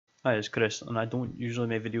Hi, it's Chris, and I don't usually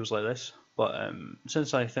make videos like this, but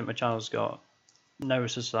since I think my channel's got now a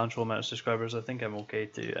substantial amount of subscribers, I think I'm okay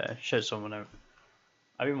to shout someone out.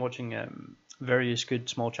 I've been watching various good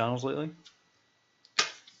small channels lately,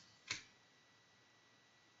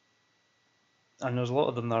 and there's a lot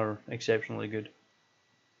of them that are exceptionally good.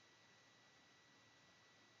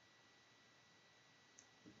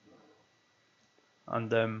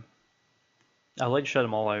 And I like to shout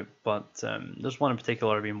them all out, but there's one in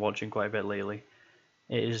particular I've been watching quite a bit lately.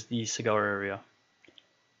 It is the CigarArea.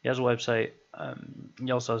 He has a website.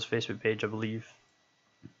 He also has a Facebook page, I believe.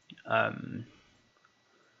 Um,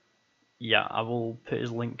 yeah, I will put his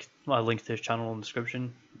link, well, a link to his channel in the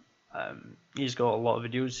description. He's got a lot of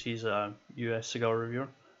videos. He's a US cigar reviewer.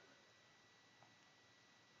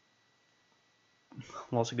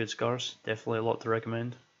 Lots of good cigars. Definitely a lot to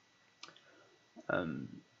recommend.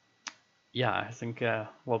 Yeah, I think a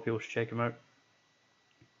lot of people should check him out.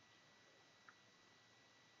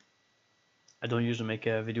 I don't usually make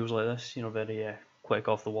videos like this, very quick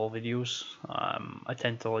off the wall videos. I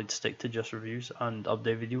tend to like to stick to just reviews and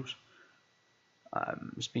update videos.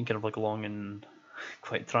 It's been kind of like a long and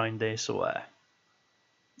quite trying day, so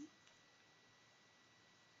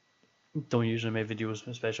don't usually make videos,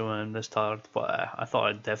 especially when I'm this tired. But I thought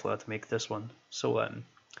I'd definitely have to make this one. So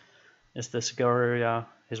it's the Cigar Area.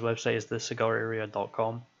 His website is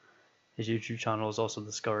TheCigarArea.com. His YouTube channel is also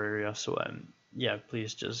the Cigar Area. So yeah,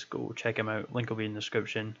 please just go check him out. Link will be in the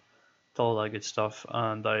description to all that good stuff.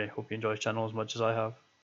 And I hope you enjoy his channel as much as I have.